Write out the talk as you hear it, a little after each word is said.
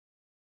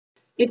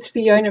It's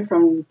Fiona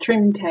from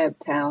Trim Tab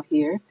Towel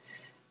here.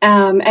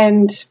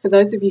 And for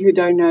those of you who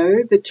don't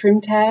know, the Trim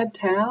Tab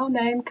Towel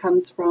name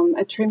comes from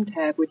a trim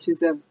tab, which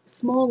is a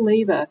small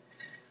lever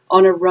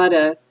on a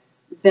rudder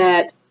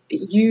that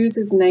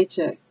uses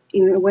nature,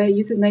 in a way, it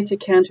uses nature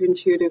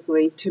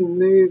counterintuitively to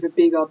move a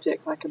big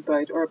object like a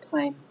boat or a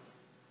plane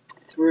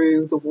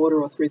through the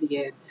water or through the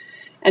air.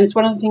 And it's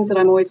one of the things that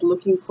I'm always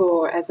looking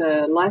for as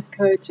a life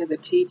coach, as a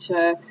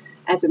teacher,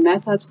 as a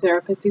massage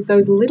therapist, is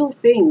those little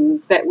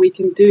things that we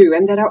can do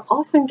and that are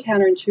often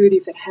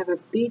counterintuitive that have a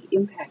big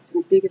impact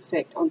and big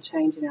effect on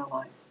change in our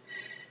life.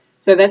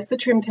 So that's the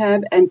trim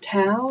tab, and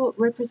Tao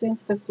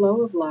represents the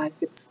flow of life.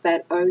 It's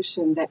that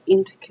ocean, that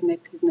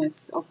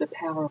interconnectedness of the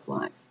power of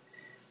life.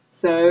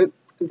 So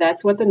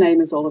that's what the name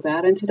is all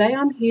about. And today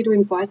I'm here to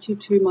invite you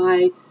to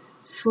my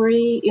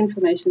free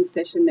information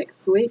session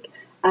next week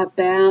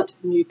about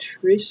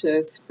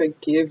nutritious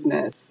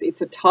forgiveness.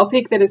 It's a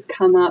topic that has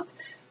come up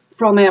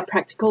from our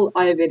practical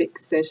Ayurvedic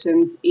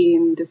sessions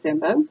in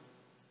December.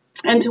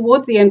 And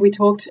towards the end, we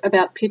talked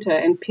about pitta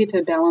and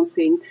pitta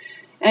balancing.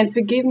 And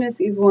forgiveness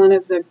is one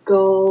of the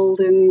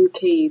golden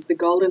keys, the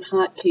golden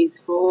heart keys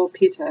for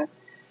pitta,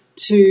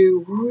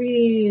 to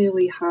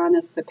really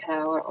harness the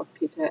power of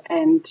pitta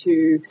and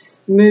to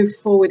move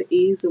forward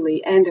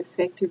easily and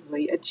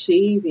effectively,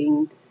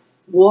 achieving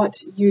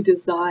what you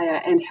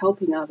desire and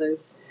helping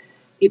others.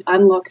 It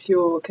unlocks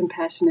your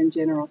compassion and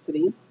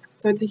generosity.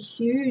 So it's a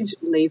huge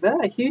lever,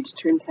 a huge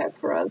trim tab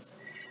for us.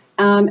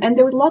 And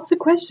there was lots of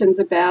questions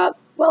about,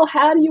 well,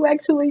 how do you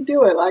actually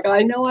do it? Like,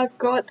 I know I've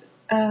got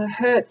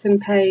hurts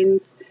and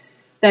pains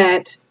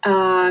that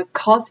are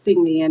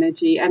costing me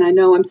energy, and I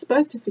know I'm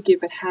supposed to forgive,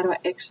 but how do I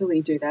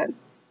actually do that?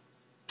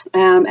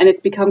 And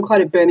it's become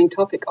quite a burning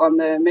topic on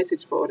the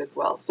message board as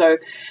well.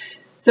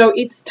 So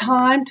it's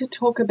time to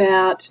talk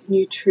about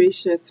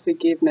nutritious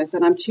forgiveness,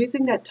 and I'm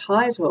choosing that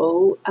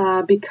title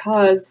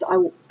because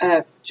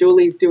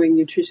Julie's doing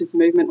nutritious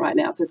movement right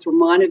now, so it's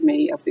reminded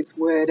me of this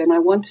word, and I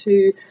want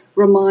to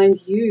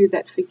remind you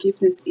that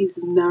forgiveness is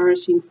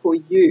nourishing for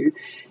you.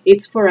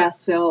 It's for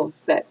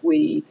ourselves that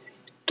we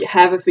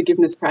have a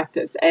forgiveness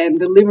practice,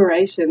 and the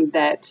liberation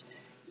that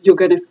you're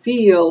going to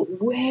feel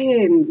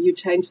when you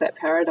change that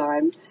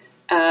paradigm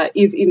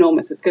is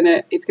enormous. It's going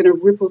to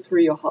ripple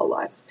through your whole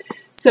life.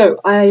 So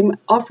I'm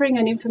offering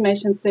an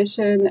information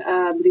session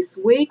this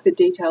week. The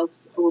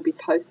details will be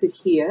posted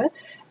here.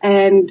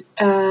 And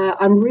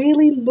I'm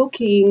really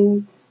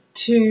looking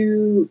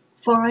to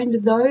find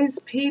those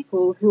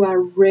people who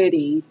are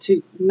ready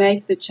to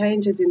make the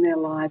changes in their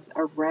lives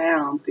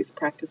around this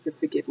practice of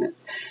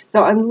forgiveness.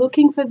 So I'm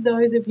looking for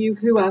those of you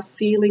who are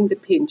feeling the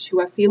pinch, who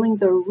are feeling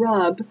the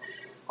rub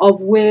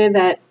of where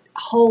that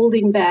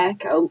holding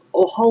back or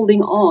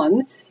holding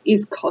on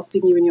is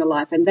costing you in your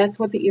life. And that's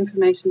what the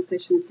information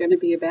session is going to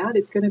be about.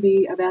 It's going to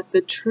be about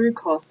the true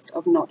cost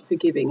of not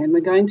forgiving. And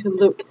we're going to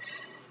look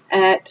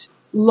at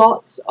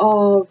lots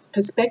of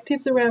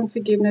perspectives around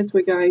forgiveness.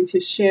 We're going to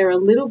share a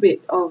little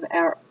bit of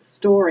our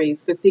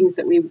stories, the things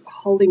that we're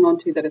holding on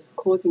to that is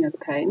causing us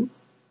pain.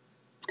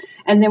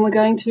 And then we're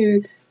going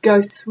to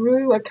go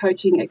through a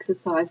coaching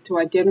exercise to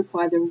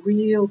identify the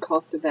real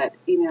cost of that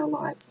in our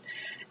lives,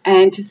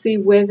 and to see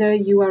whether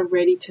you are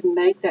ready to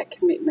make that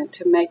commitment,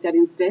 to make that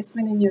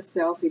investment in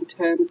yourself in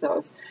terms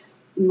of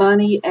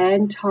money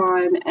and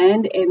time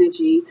and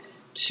energy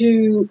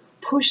to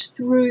push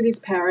through this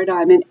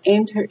paradigm and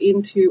enter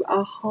into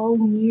a whole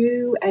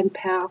new and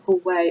powerful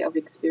way of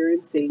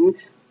experiencing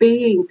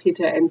being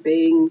pitta and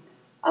being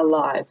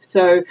alive.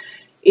 So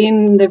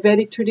in the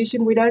Vedic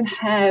tradition, we don't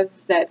have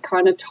that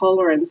kind of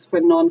tolerance for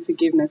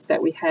non-forgiveness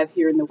that we have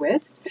here in the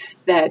West,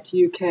 that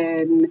you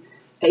can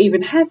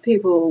even have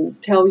people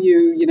tell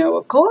you,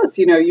 of course,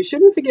 you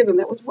shouldn't forgive them.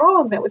 That was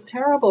wrong. That was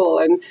terrible.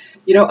 And,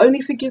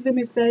 only forgive them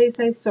if they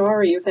say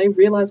sorry, if they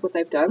realize what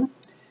they've done.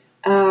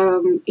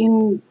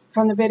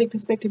 From the Vedic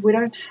perspective, we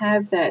don't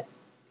have that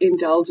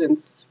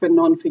indulgence for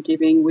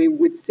non-forgiving. We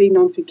would see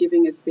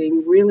non-forgiving as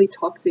being really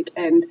toxic,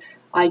 and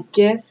I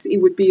guess it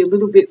would be a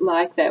little bit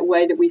like that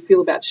way that we feel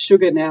about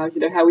sugar now,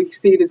 how we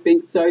see it as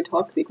being so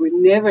toxic. We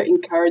never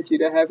encourage you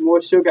to have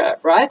more sugar,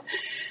 right?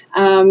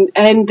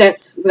 And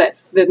that's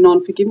the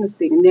non-forgiveness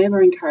thing.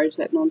 Never encourage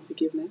that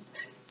non-forgiveness.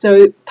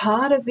 So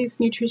part of this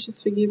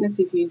nutritious forgiveness,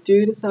 if you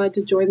do decide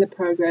to join the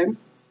program,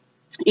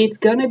 it's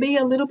going to be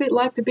a little bit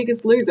like The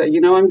Biggest Loser.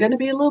 I'm going to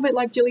be a little bit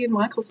like Jillian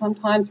Michael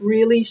sometimes,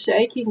 really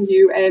shaking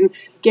you and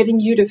getting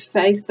you to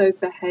face those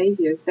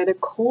behaviors that are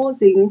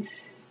causing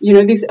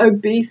this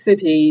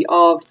obesity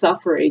of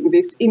suffering,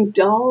 this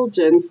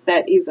indulgence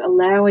that is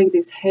allowing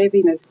this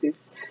heaviness,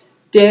 this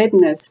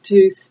deadness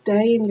to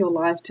stay in your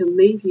life, to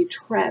leave you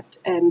trapped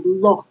and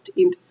locked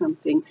into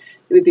something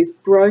with this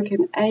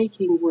broken,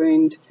 aching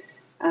wound,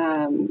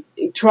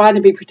 trying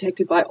to be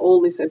protected by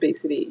all this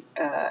obesity.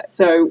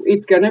 So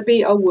it's going to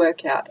be a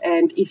workout.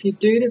 And if you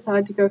do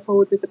decide to go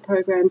forward with the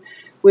program,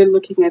 we're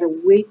looking at a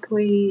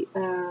weekly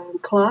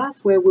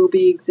class where we'll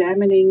be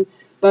examining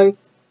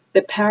both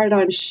the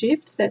paradigm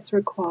shift that's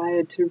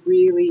required to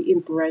really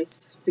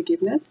embrace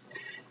forgiveness,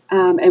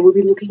 And we'll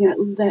be looking at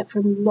that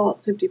from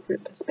lots of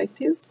different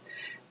perspectives.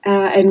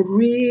 And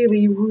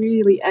really,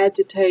 really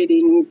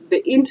agitating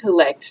the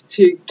intellect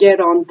to get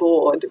on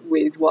board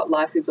with what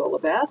life is all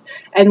about.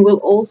 And we'll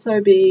also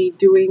be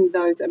doing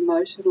those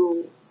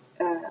emotional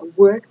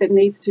work that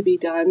needs to be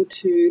done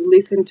to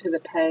listen to the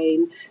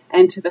pain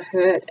and to the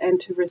hurt and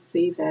to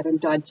receive that and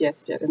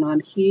digest it. And I'm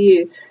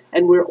here,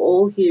 and we're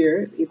all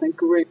here in the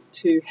group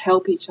to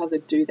help each other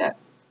do that.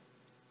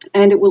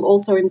 And it will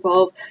also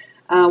involve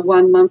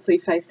one monthly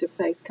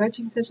face-to-face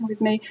coaching session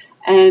with me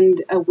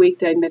and a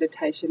weekday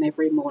meditation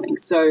every morning.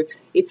 So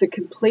it's a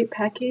complete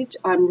package.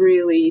 I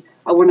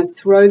want to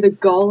throw the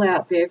goal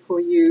out there for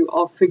you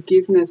of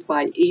forgiveness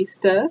by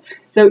Easter.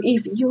 So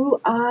if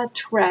you are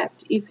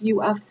trapped, if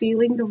you are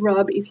feeling the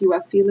rub, if you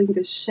are feeling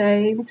the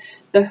shame,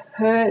 the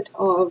hurt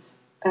of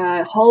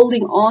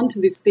holding on to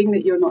this thing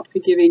that you're not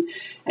forgiving,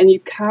 and you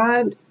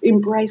can't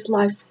embrace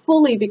life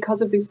fully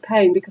because of this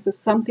pain, because of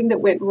something that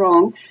went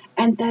wrong,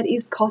 and that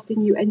is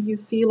costing you, and you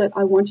feel it,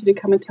 I want you to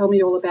come and tell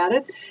me all about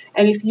it.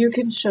 And if you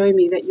can show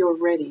me that you're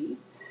ready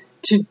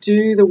to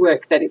do the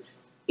work, that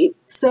it's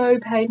so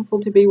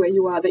painful to be where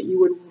you are that you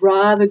would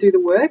rather do the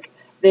work,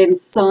 then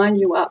sign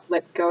you up.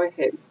 Let's go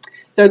ahead.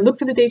 So look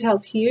for the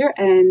details here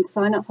and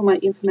sign up for my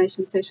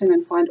information session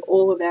and find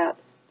all about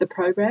the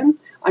program.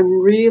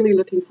 I'm really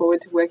looking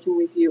forward to working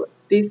with you.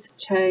 This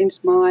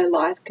changed my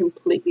life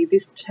completely.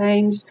 This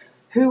changed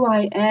who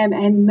I am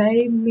and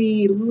made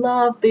me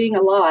love being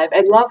alive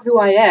and love who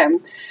I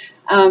am.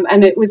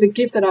 And it was a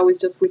gift that I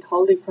was just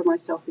withholding from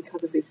myself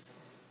because of this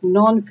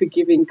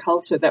non-forgiving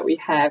culture that we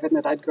have and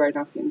that I'd grown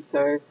up in.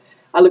 So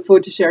I look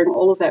forward to sharing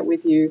all of that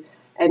with you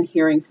and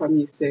hearing from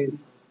you soon.